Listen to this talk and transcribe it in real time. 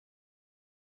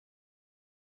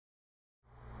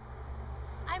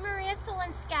I'm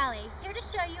Sollon here to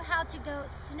show you how to go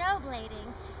snowblading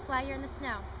while you're in the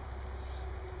snow.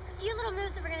 A few little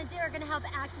moves that we're going to do are going to help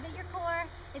activate your core.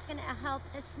 It's going to help,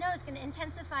 the snow is going to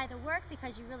intensify the work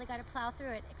because you really got to plow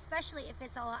through it, especially if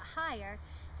it's a lot higher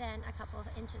than a couple of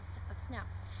inches of snow.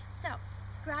 So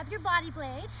grab your body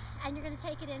blade and you're going to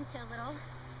take it into a little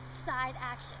side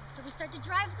action. So we start to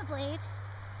drive the blade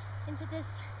into this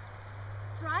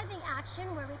driving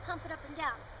action where we pump it up and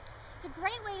down. It's a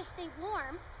great way to stay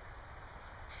warm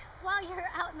while you're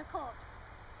out in the cold.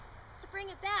 To bring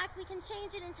it back, we can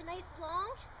change it into nice long,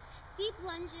 deep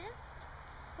lunges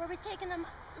where we're taking them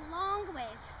long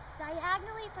ways,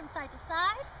 diagonally from side to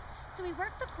side. So we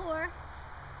work the core,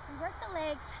 we work the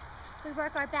legs, we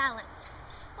work our balance.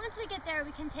 Once we get there,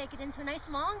 we can take it into a nice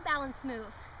long balance move.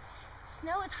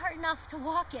 Snow is hard enough to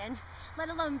walk in, let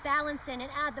alone balance in and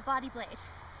add the body blade.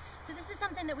 So this is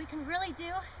something that we can really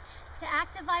do to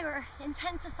activate or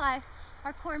intensify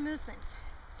our core movements.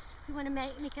 We want to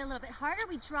make it a little bit harder.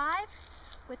 We drive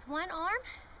with one arm,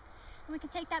 and we can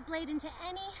take that blade into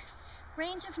any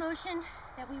range of motion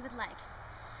that we would like.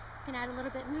 We can add a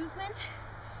little bit of movement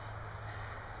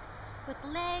with the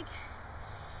leg,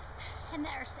 and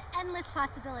there's endless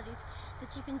possibilities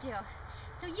that you can do.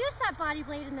 So use that body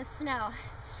blade in the snow.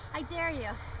 I dare you.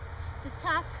 It's a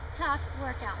tough, tough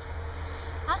workout.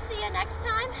 I'll see you next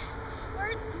time, where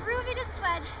it's groovy to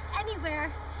sweat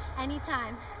anywhere,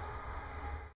 anytime.